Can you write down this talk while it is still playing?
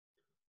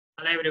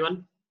Hello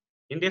everyone.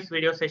 In this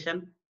video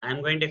session, I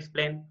am going to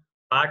explain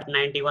part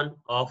 91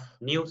 of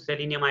new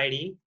Selenium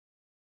IDE,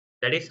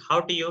 that is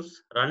how to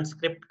use run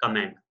script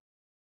command.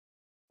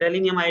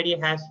 Selenium IDE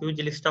has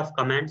huge list of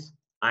commands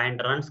and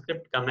run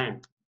script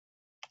command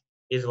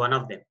is one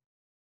of them.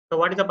 So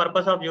what is the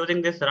purpose of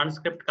using this run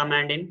script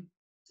command in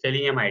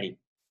Selenium IDE?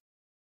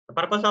 The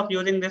purpose of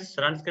using this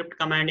run script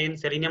command in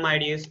Selenium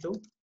IDE is to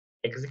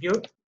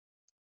execute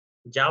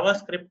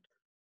JavaScript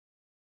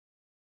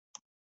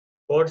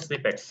code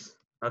snippets.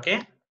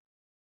 Okay.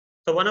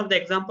 So one of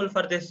the example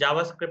for this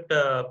JavaScript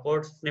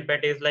code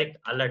snippet is like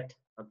alert.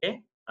 Okay,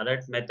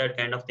 alert method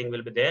kind of thing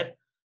will be there,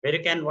 where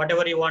you can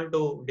whatever you want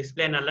to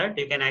display an alert,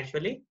 you can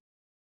actually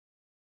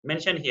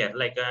mention here.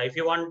 Like if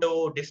you want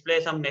to display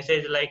some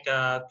message like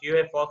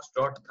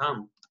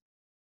qafox.com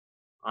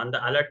on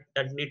the alert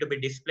that need to be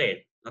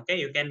displayed. Okay,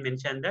 you can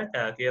mention that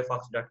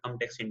qafox.com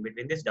text in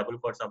between this double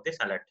quotes of this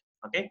alert.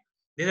 Okay,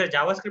 this is a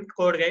JavaScript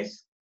code,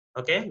 guys.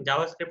 Okay,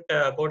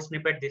 JavaScript code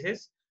snippet this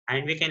is,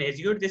 and we can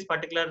execute this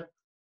particular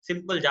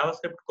simple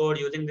JavaScript code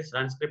using this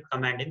run script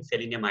command in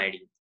Selenium IDE.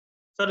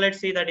 So let's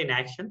see that in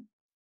action.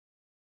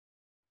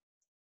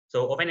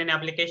 So open an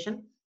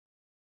application.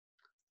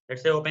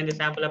 Let's say open the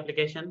sample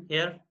application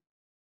here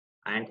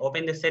and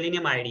open the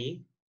Selenium IDE.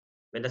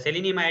 When the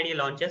Selenium IDE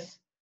launches,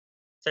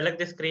 select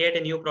this create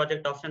a new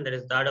project option, that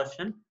is third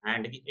option,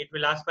 and it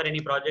will ask for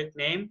any project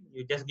name.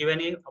 You just give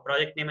any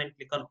project name and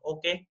click on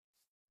OK.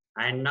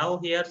 And now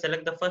here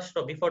select the first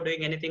row. Before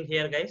doing anything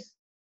here, guys,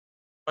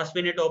 first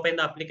we need to open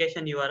the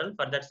application URL.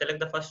 For that, select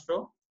the first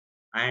row,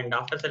 and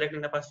after selecting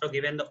the first row,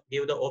 give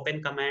the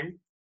open command.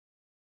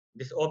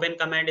 This open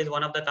command is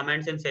one of the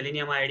commands in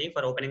Selenium IDE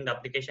for opening the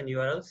application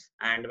URLs.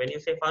 And when you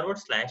say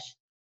 /,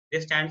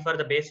 this stands for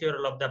the base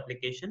URL of the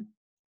application.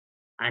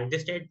 And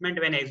this statement,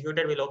 when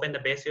executed, will open the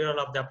base URL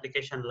of the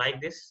application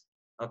like this.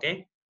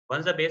 Okay.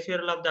 Once the base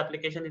URL of the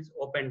application is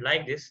opened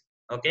like this,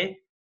 okay,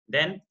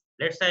 then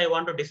let's say I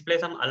want to display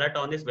some alert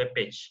on this web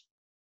page.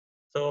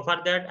 So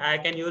for that, I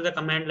can use a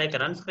command like a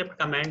run script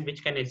command,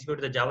 which can execute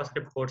the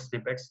JavaScript code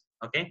snippets.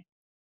 Okay.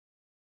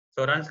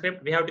 So run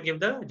script, we have to give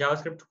the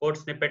JavaScript code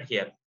snippet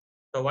here.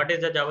 So what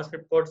is the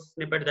JavaScript code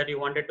snippet that you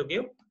wanted to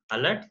give?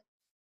 Alert.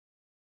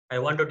 I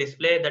want to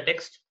display the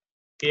text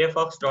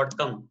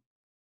qafox.com.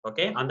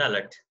 Okay, on the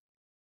alert.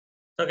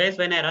 So guys,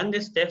 when I run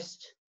this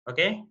test,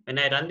 okay, when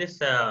I run this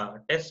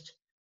test,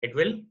 it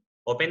will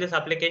open this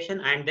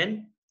application and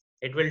then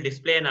it will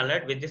display an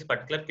alert with this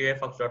particular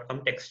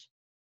qafox.com text.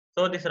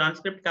 So this run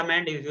script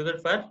command is used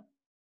for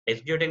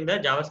executing the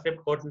JavaScript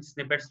code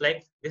snippets.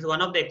 Like this is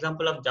one of the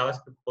example of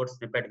JavaScript code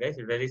snippet, guys.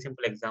 It's a very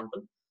simple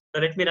example.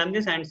 So let me run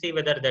this and see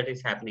whether that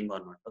is happening or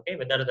not. Okay,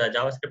 whether the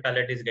JavaScript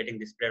alert is getting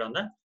displayed on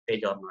the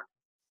page or not.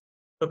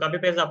 So copy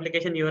paste the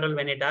application URL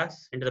when it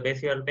asks into the base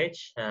URL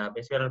page,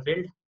 base URL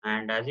field,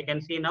 and as you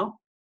can see now,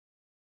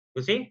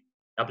 you see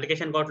the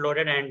application got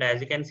loaded, and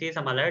as you can see,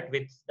 some alert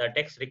with the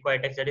text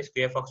required text, that is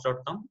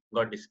qafox.com,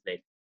 got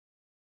displayed.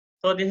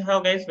 So this is how,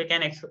 guys, we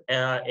can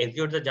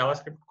execute the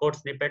JavaScript code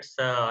snippets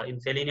in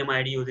Selenium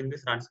IDE using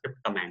this run script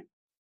command.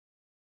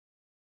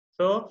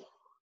 So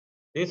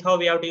this is how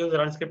we have to use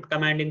run script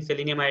command in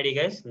Selenium IDE,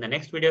 guys. In the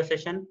next video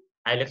session,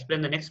 I'll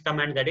explain the next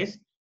command, that is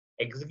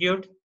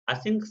execute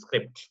async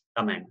script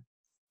command.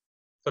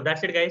 So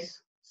that's it,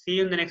 guys. See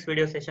you in the next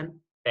video session.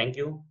 Thank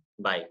you.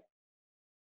 Bye.